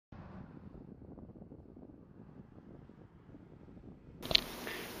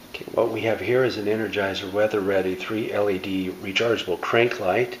What we have here is an Energizer weather-ready 3 LED rechargeable crank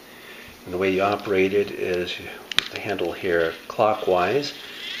light. And the way you operate it is with the handle here clockwise.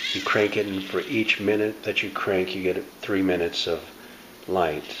 You crank it, and for each minute that you crank, you get 3 minutes of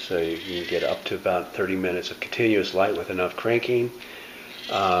light. So you can get up to about 30 minutes of continuous light with enough cranking.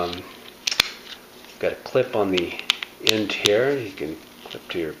 Got a clip on the end here. You can clip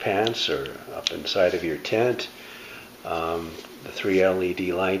to your pants or up inside of your tent. The 3 LED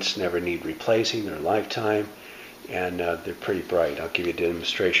lights never need replacing. They're lifetime, and they're pretty bright. I'll give you a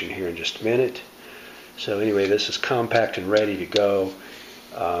demonstration here in just a minute. So anyway, this is compact and ready to go.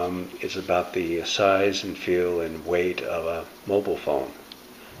 It's about the size and feel and weight of a mobile phone,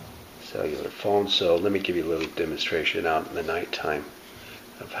 cellular phone. So let me give you a little demonstration out in the nighttime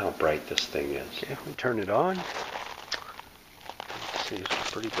of how bright this thing is. Okay, we turn it on. See,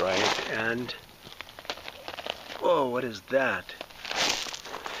 it's pretty bright. And whoa, what is that?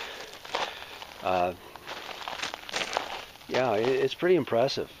 Yeah, it's pretty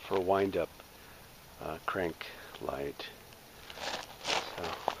impressive for a wind-up crank light. So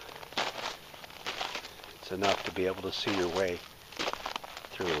it's enough to be able to see your way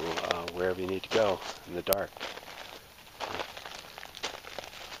through wherever you need to go in the dark.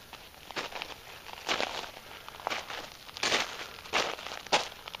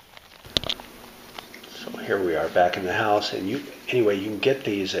 Here we are back in the house, and anyway, you can get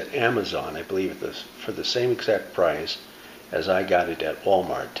these at Amazon, I believe, for the same exact price as I got it at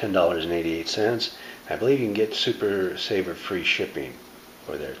Walmart, $10.88. I believe you can get Super Saver free shipping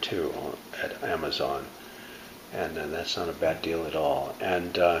for there too at Amazon, and that's not a bad deal at all.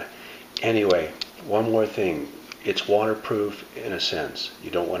 And anyway, one more thing, it's waterproof in a sense. You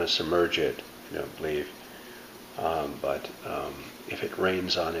don't want to submerge it, I don't believe. But if it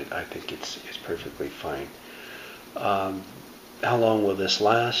rains on it, I think it's perfectly fine. How long will this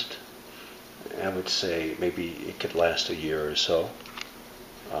last? I would say maybe it could last a year or so,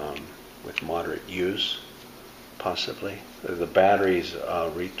 with moderate use, possibly. The batteries,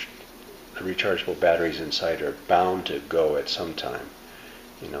 the rechargeable batteries inside are bound to go at some time.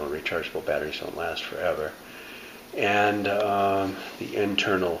 You know, rechargeable batteries don't last forever. And the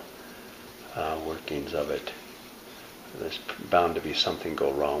internal workings of it, there's bound to be something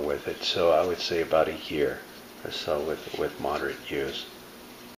go wrong with it. So I would say about a year or so with moderate use.